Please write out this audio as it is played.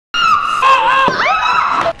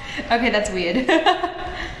Okay, that's weird.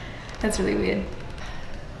 That's really weird.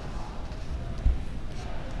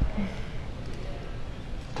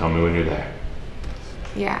 Tell me when you're there.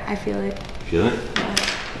 Yeah, I feel it. Feel it? Yeah.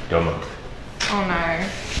 Don't move. Oh no.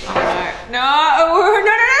 Oh no. No! No,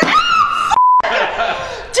 no, no!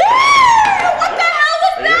 Dude! What the hell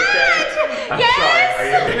was that? I'm Yes! sorry. Are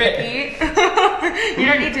you okay? Ricky. You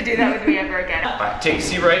don't need to do that with me ever again. Alright, take a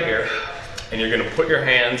seat right here. And you're gonna put your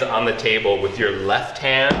hands on the table with your left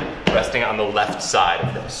hand resting on the left side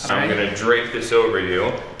of this. I'm gonna drape this over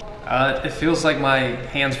you. It feels like my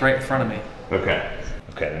hand's right in front of me. Okay.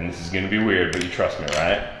 Okay, then this is gonna be weird, but you trust me,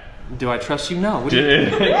 right? Do I trust you? No. What do you...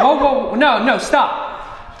 Whoa, whoa, no, no,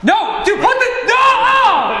 stop. No, dude, put the, no,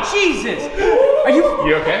 oh, Jesus. Are you?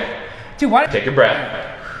 You okay? Dude, why? Take a breath.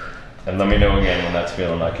 And let me know again when that's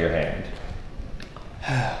feeling like your hand.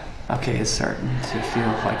 Okay, it's starting to feel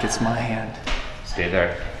like it's my hand. Stay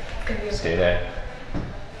there. Stay there.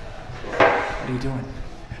 What are you doing?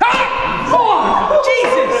 Ah! Oh,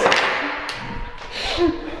 Jesus!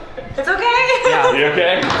 It's okay? Yeah. You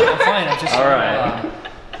okay? I'm fine, I'm just... All right.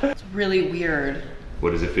 It's really weird.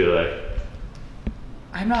 What does it feel like?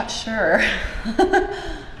 I'm not sure.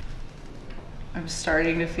 I'm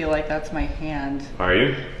starting to feel like that's my hand. Are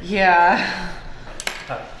you? Yeah.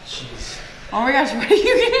 Oh, jeez. Oh my gosh, what are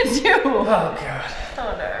you gonna do? Oh, God.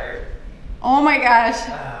 Oh no. Oh my gosh.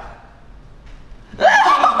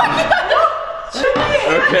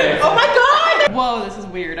 Okay. Oh my god! Whoa, this is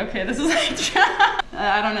weird. Okay, this is like,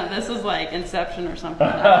 I don't know, this is like Inception or something.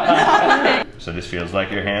 So this feels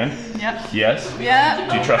like your hand? Yep. Yes? Yeah.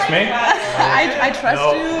 Do you trust me? I trust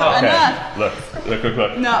you Okay. enough. Look.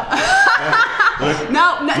 No. Look.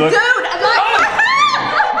 No, Look. dude, I'm not.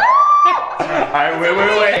 Alright,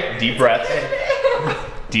 wait. Deep breaths.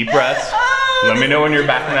 Deep breaths. Let me know when you're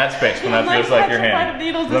back in that space, when that feels like your hand.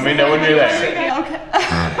 Let me know when you're there. Okay.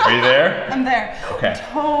 Are you there? I'm there. Okay.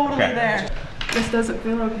 Totally Okay. there. This doesn't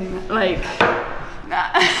feel okay, man. Like,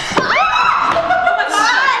 nah.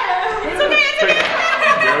 It's okay, it's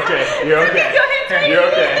okay. You're okay. You're okay. You're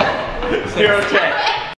okay. You're okay.